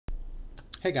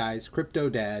Hey guys, Crypto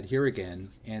Dad here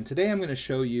again, and today I'm going to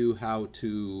show you how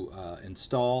to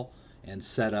install and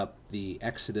set up the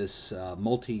Exodus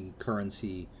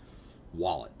multi-currency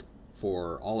wallet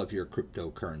for all of your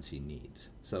cryptocurrency needs.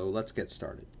 So let's get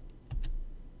started.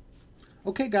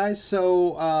 Okay guys,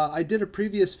 so I did a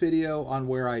previous video on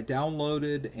where I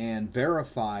downloaded and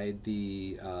verified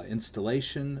the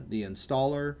installation, the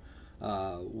installer.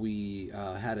 We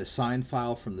had a signed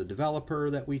file from the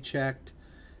developer that we checked,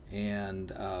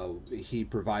 and he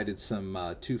provided some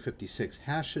 256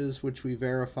 hashes which we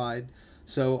verified.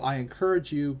 So I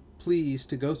encourage you please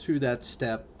to go through that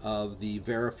step of the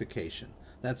verification.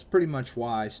 That's pretty much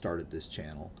why I started this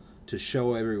channel, to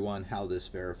show everyone how this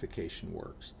verification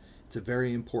works. It's a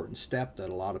very important step that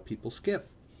a lot of people skip.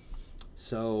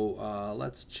 So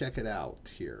let's check it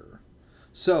out here.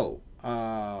 So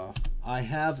I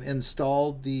have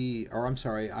installed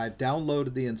I've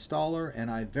downloaded the installer and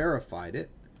I verified it.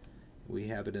 We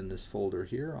have it in this folder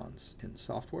here in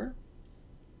software,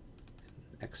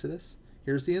 Exodus.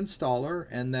 Here's the installer,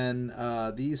 and then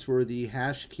these were the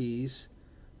hash keys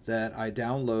that I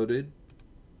downloaded.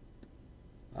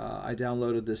 I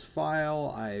downloaded this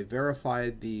file, I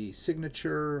verified the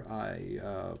signature,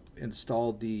 I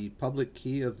installed the public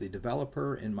key of the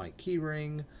developer in my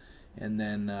keyring, and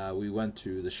then we went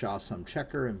through the SHA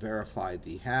checker and verified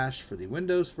the hash for the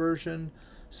Windows version.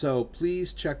 So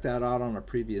please check that out on a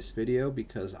previous video,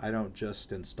 because I don't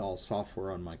just install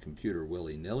software on my computer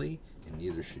willy-nilly, and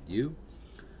neither should you.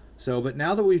 So, but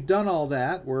now that we've done all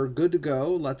that, we're good to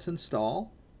go. Let's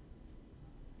install.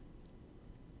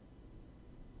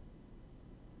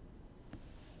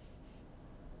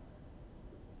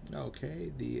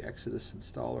 Okay, the Exodus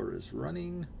installer is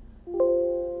running.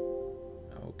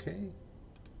 Okay.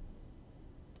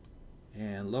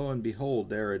 And lo and behold,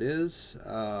 there it is.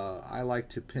 I like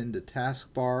to pin to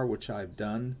taskbar, which I've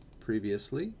done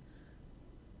previously.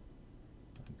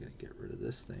 I'm going to get rid of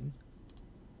this thing.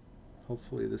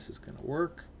 Hopefully this is going to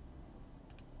work.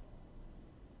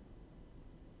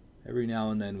 Every now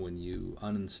and then when you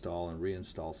uninstall and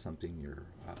reinstall something, your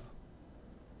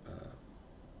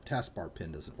taskbar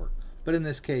pin doesn't work. But in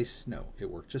this case, no, it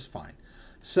worked just fine.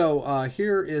 So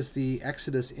here is the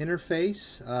Exodus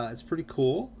interface. It's pretty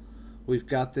cool. We've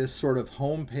got this sort of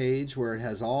home page where it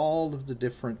has all of the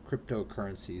different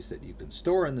cryptocurrencies that you can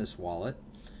store in this wallet,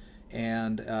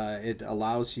 and it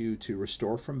allows you to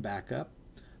restore from backup.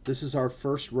 This is our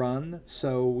first run,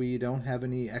 so we don't have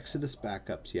any Exodus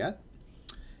backups yet.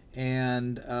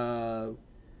 And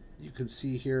you can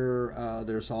see here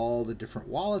there's all the different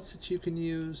wallets that you can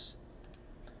use.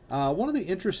 One of the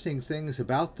interesting things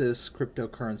about this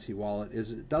cryptocurrency wallet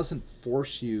is it doesn't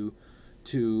force you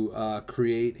to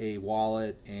create a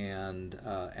wallet and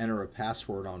enter a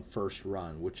password on first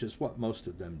run, which is what most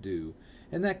of them do,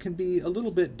 and that can be a little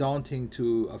bit daunting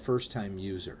to a first-time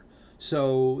user.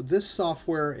 So this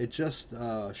software, it just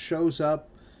shows up,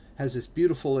 has this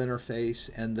beautiful interface,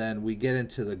 and then we get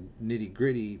into the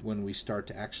nitty-gritty when we start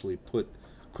to actually put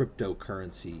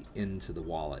cryptocurrency into the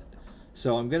wallet.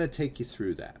 So I'm going to take you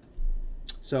through that.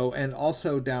 So, and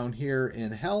also down here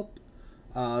in help,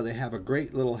 they have a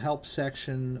great little help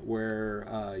section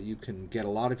where you can get a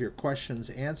lot of your questions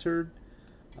answered.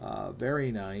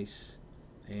 Very nice.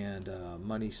 And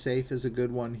money safe is a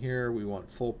good one here. We want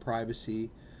full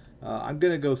privacy. I'm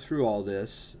going to go through all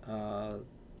this. But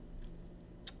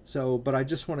I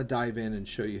just want to dive in and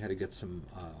show you how to get some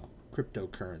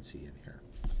cryptocurrency in here.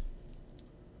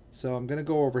 So I'm going to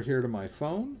go over here to my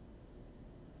phone.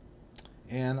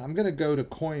 And I'm going to go to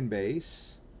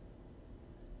Coinbase.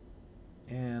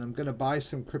 And I'm going to buy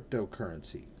some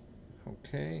cryptocurrency.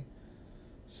 Okay,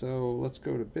 so let's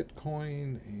go to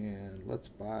Bitcoin and let's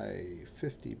buy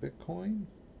 50 Bitcoin.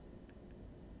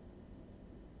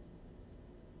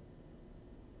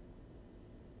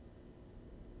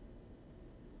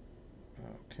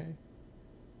 Okay,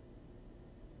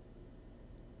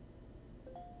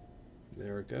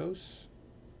 there it goes.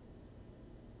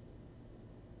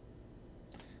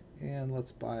 And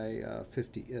let's buy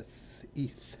 50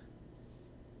 ETH.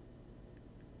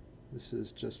 This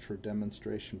is just for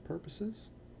demonstration purposes.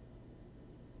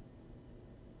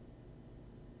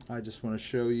 I just want to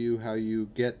show you how you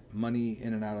get money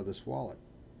in and out of this wallet.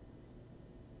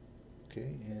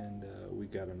 Okay, and we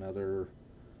got another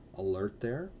alert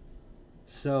there.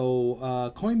 So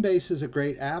Coinbase is a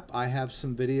great app. I have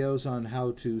some videos on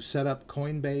how to set up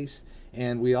Coinbase,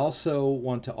 and we also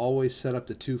want to always set up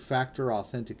the two-factor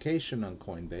authentication on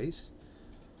Coinbase.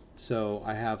 So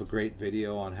I have a great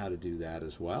video on how to do that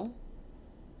as well.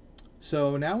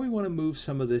 So now we want to move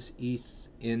some of this ETH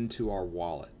into our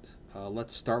wallet.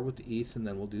 Let's start with the ETH and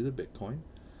then we'll do the Bitcoin.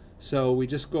 So we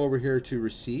just go over here to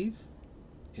receive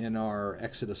in our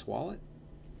Exodus wallet,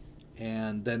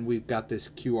 and then we've got this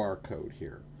QR code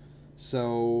here.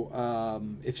 So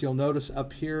if you'll notice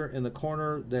up here in the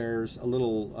corner, there's a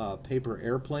little paper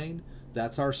airplane.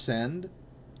 That's our send.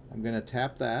 I'm going to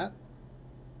tap that.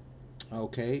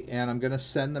 Okay, and I'm going to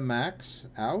send the max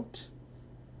out.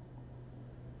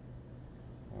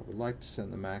 I would like to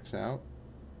send the max out.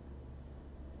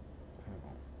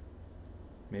 Oh,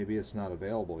 maybe it's not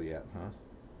available yet, huh?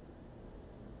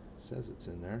 It says it's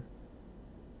in there.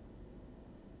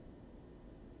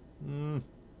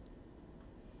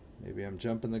 Maybe I'm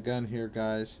jumping the gun here,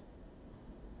 guys.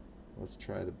 Let's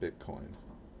try the Bitcoin.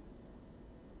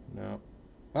 No.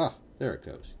 Ah, there it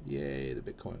goes. Yay, the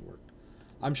Bitcoin worked.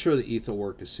 I'm sure the ETH will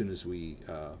work as soon as we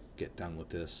get done with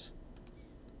this.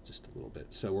 Just a little bit.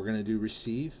 So we're going to do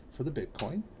receive for the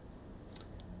Bitcoin.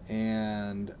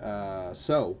 And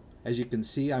so, as you can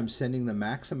see, I'm sending the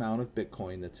max amount of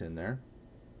Bitcoin that's in there.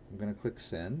 I'm going to click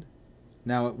send.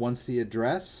 Now it wants the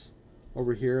address.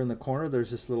 Over here in the corner,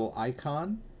 there's this little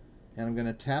icon. And I'm going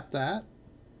to tap that.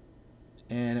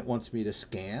 And it wants me to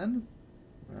scan.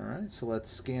 All right, so let's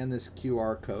scan this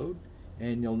QR code.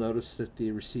 And you'll notice that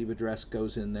the receive address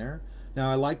goes in there. Now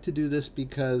I like to do this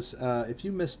because if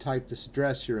you mistype this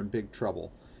address, you're in big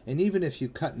trouble. And even if you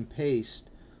cut and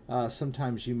paste,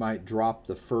 sometimes you might drop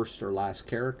the first or last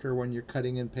character when you're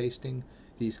cutting and pasting.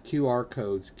 These QR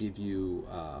codes give you,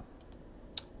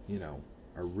 you know,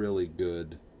 a really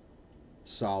good,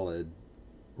 solid,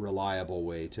 reliable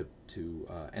way to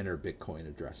enter Bitcoin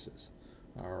addresses.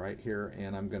 All right, here,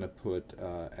 and I'm going to put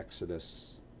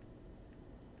Exodus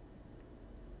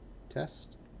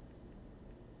test,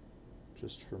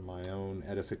 just for my own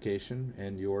edification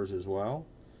and yours as well.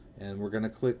 And we're going to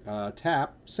click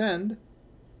tap send.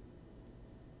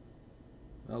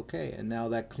 Okay, and now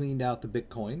that cleaned out the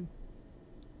Bitcoin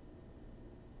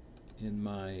in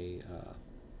my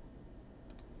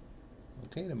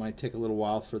okay, it might take a little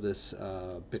while for this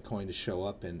Bitcoin to show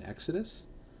up in Exodus,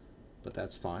 but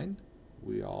that's fine.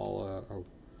 We all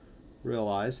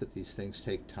realize that these things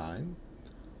take time.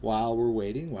 While we're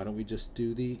waiting, why don't we just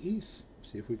do the ETH?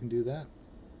 See if we can do that.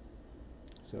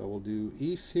 So we'll do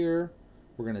ETH here.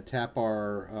 We're going to tap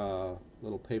our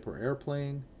little paper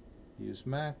airplane, use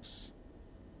max.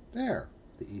 There,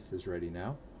 the ETH is ready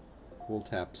now. We'll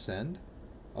tap send.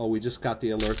 Oh, we just got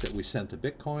the alert that we sent the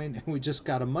Bitcoin, and we just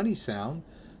got a money sound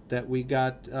that we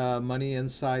got money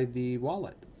inside the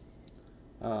wallet.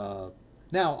 Now,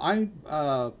 I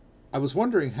was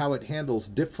wondering how it handles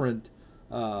different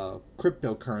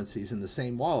cryptocurrencies in the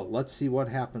same wallet. Let's see what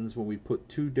happens when we put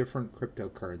two different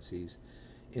cryptocurrencies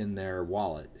in their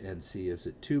wallet and see, is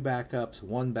it two backups,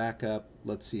 one backup?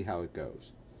 Let's see how it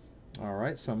goes. All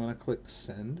right, so I'm going to click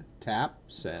send, tap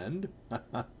send.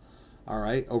 All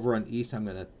right, over on ETH, I'm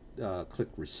going to click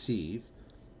receive.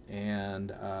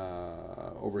 And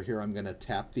over here, I'm going to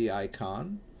tap the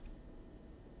icon.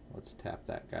 Let's tap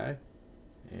that guy.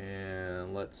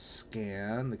 And let's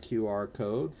scan the QR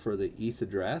code for the ETH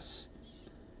address.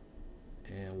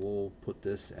 And we'll put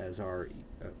this as our,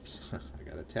 oops, I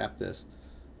got to tap this.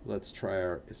 Let's try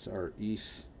it's our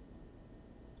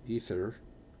Ether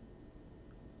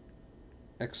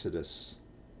Exodus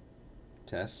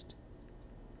test.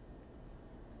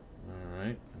 All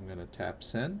right, I'm going to tap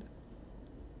send.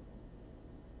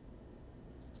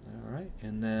 All right,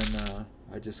 and then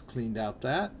I just cleaned out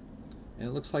that, and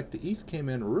it looks like the ETH came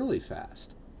in really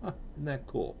fast. Huh, isn't that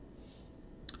cool?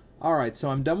 All right, so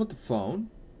I'm done with the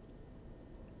phone.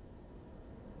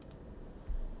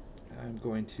 I'm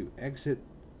going to exit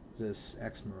this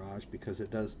X Mirage because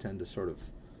it does tend to sort of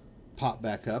pop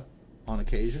back up on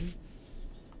occasion.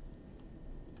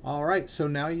 All right, so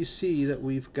now you see that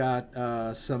we've got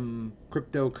some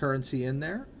cryptocurrency in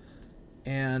there,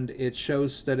 and it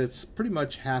shows that it's pretty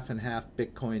much half and half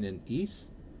Bitcoin and ETH.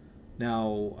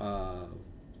 Now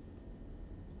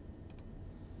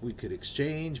we could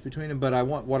exchange between them, but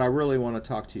what I really want to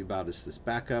talk to you about is this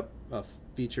backup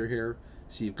feature here.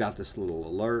 So you've got this little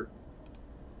alert.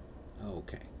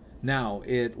 Okay, now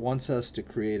it wants us to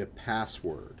create a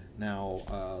password.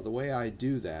 Now the way I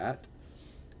do that,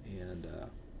 and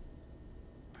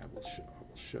I will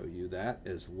show you that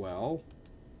as well.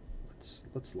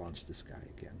 Let's launch this guy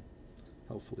again.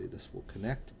 Hopefully this will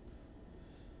connect.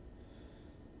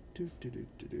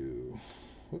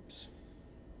 Whoops.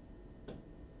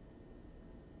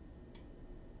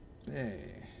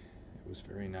 Hey, it was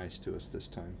very nice to us this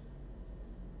time.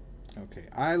 Okay,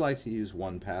 I like to use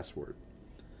 1Password.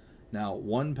 Now,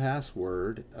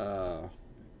 1Password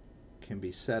can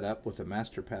be set up with a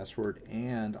master password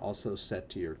and also set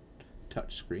to your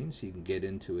touch screen so you can get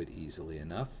into it easily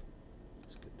enough.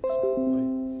 Let's get this out of the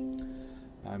way.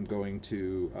 I'm going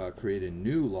to create a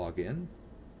new login,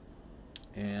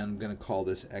 and I'm going to call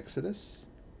this Exodus.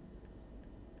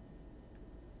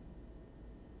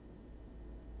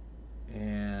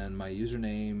 And my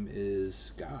username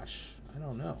is, gosh, I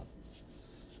don't know.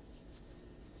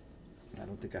 I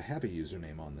don't think I have a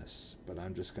username on this, but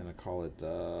I'm just going to call it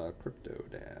the Crypto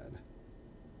Dad.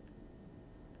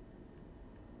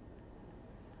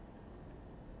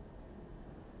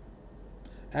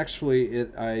 Actually,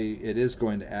 it is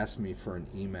going to ask me for an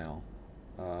email,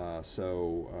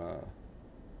 sorry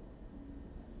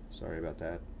about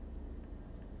that.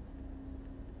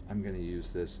 I'm going to use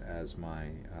this as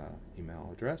my email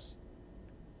address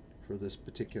for this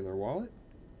particular wallet.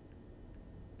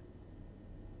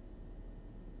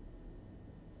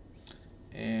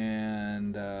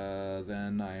 And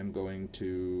then I am going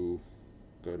to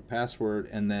go to password,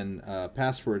 and then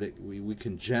password, we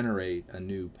can generate a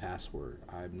new password.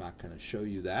 I'm not going to show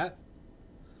you that,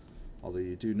 although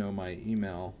you do know my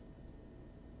email.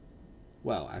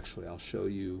 Well, actually, I'll show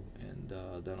you, and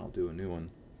then I'll do a new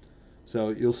one. So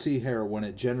you'll see here when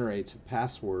it generates a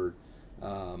password,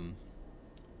 all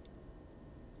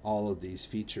of these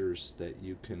features that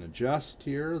you can adjust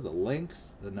here, the length,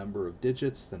 the number of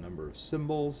digits, the number of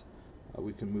symbols.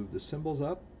 We can move the symbols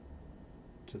up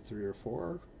to 3 or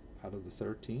 4 out of the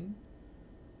 13,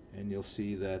 and you'll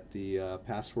see that the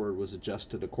password was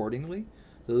adjusted accordingly.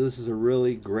 So this is a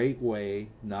really great way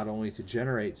not only to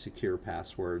generate secure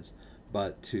passwords,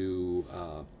 but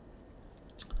to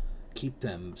keep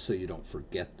them so you don't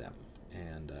forget them.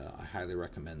 And I highly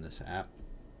recommend this app.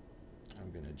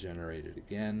 I'm going to generate it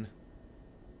again.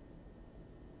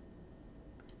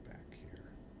 Go back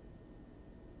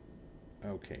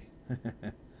here. Okay.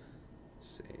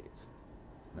 Save.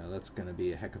 Now that's going to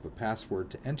be a heck of a password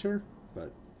to enter,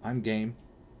 but I'm game.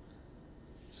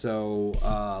 So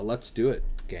let's do it,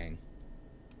 gang.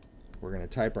 We're going to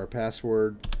type our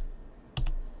password.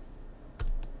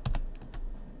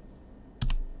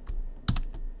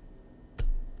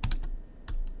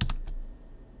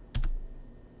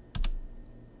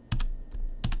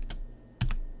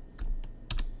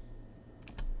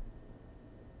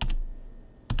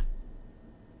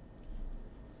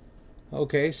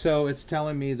 Okay, so it's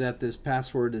telling me that this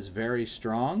password is very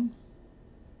strong.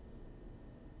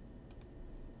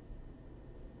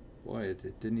 Boy,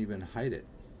 it didn't even hide it.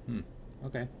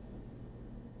 Okay.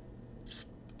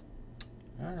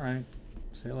 All right.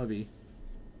 C'est la vie.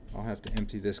 I'll have to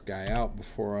empty this guy out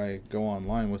before I go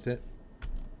online with it.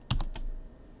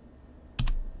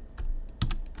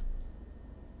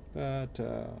 But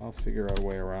I'll figure out a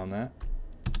way around that.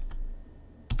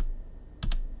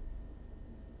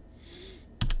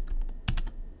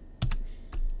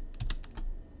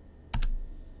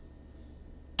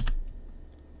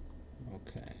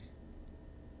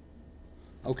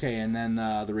 Okay, and then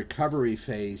the recovery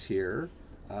phase here.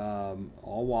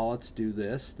 All wallets do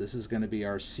this. This is going to be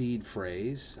our seed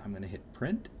phrase. I'm going to hit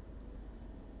print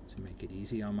to make it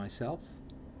easy on myself.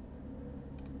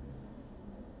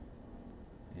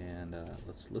 And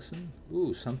let's listen.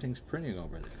 Ooh, something's printing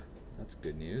over there. That's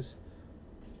good news.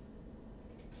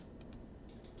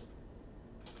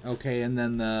 Okay, and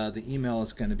then the email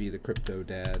is going to be the Crypto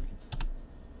Dad.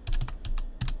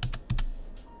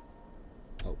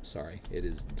 Oh, sorry, it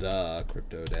is the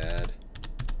Crypto Dad.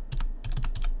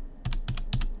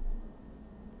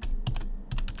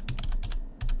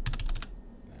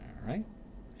 All right,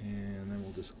 and then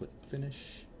we'll just click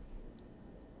finish.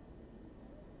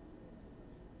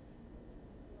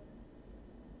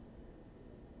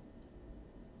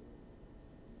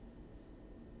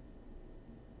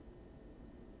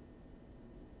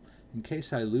 In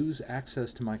case I lose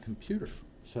access to my computer.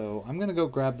 So I'm going to go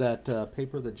grab that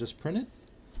paper that just printed.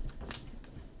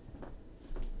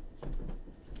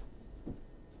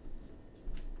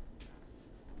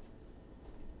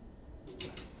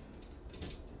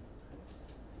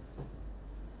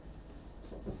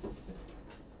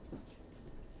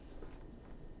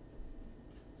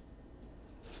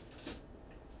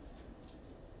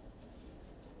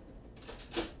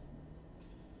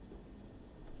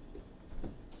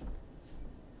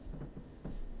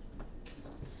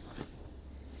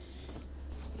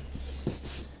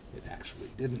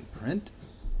 Didn't print.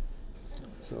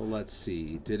 So let's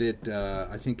see. Did it?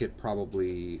 I think it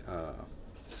probably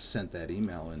sent that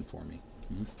email in for me.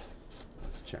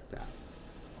 Let's check that.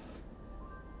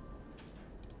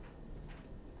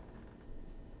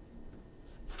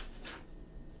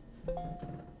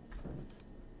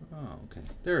 Oh, okay.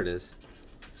 There it is.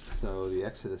 So the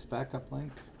Exodus backup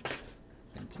link.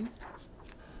 Thank you.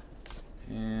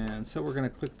 And so we're going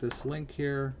to click this link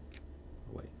here.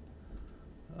 wait.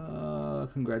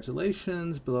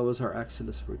 Congratulations. Below is our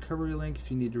Exodus recovery link.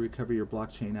 If you need to recover your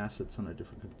blockchain assets on a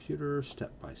different computer,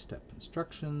 step-by-step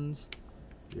instructions.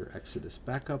 Your Exodus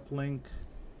backup link.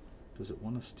 Does it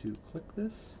want us to click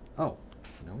this? Oh,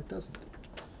 no it doesn't.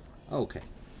 Okay.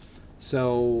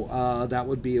 So that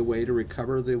would be a way to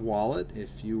recover the wallet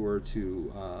if you were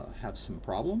to have some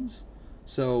problems.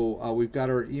 So we've got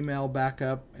our email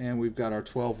backup and we've got our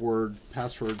 12-word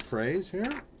password phrase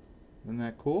here. Isn't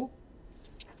that cool?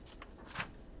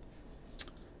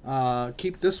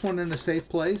 Keep this one in a safe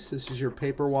place. This is your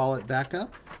paper wallet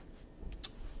backup.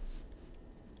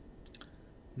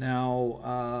 Now,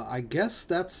 I guess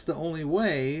that's the only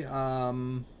way. I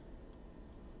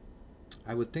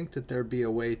would think that there'd be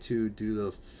a way to do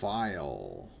the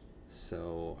file.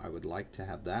 So I would like to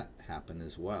have that happen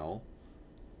as well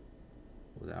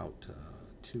without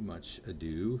too much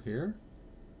ado here.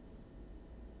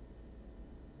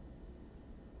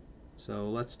 So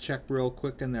let's check real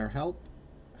quick in their help.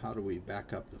 How do we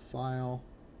back up the file?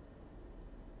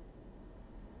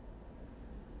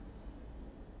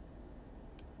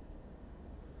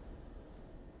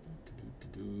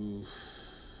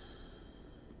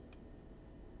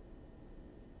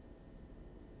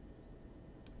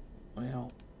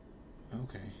 Well,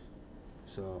 okay.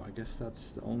 So I guess that's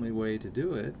the only way to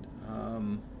do it.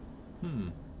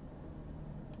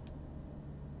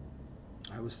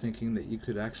 I was thinking that you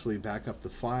could actually back up the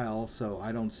file, so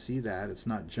I don't see that. It's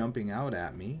not jumping out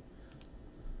at me.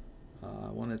 I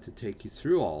wanted to take you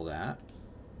through all that,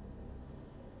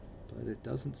 but it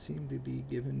doesn't seem to be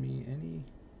giving me any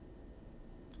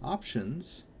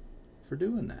options for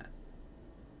doing that.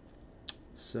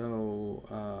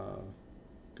 So,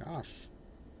 gosh.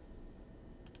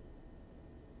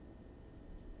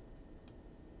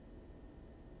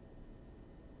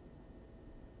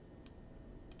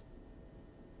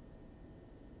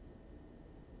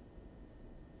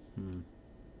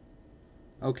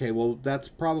 Okay, well, that's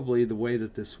probably the way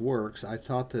that this works. I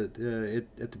thought that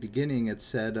at the beginning it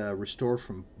said restore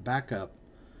from backup.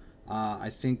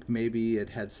 I think maybe it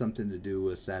had something to do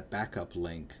with that backup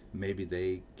link. Maybe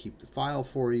they keep the file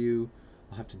for you.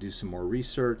 I'll have to do some more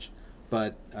research,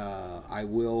 but I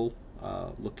will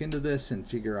look into this and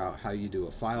figure out how you do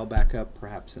a file backup,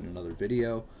 perhaps in another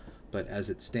video. But as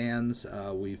it stands,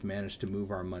 we've managed to move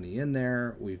our money in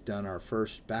there. We've done our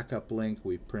first backup link.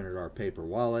 We've printed our paper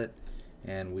wallet,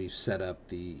 and we've set up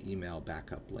the email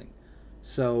backup link.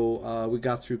 So we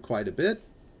got through quite a bit.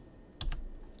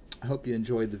 I hope you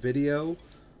enjoyed the video.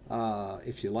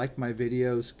 If you like my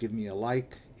videos, give me a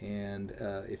like, and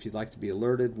if you'd like to be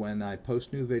alerted when I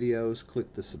post new videos,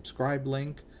 click the subscribe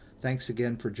link. Thanks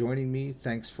again for joining me.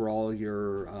 Thanks for all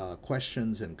your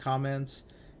questions and comments,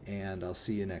 and I'll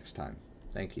see you next time.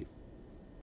 Thank you.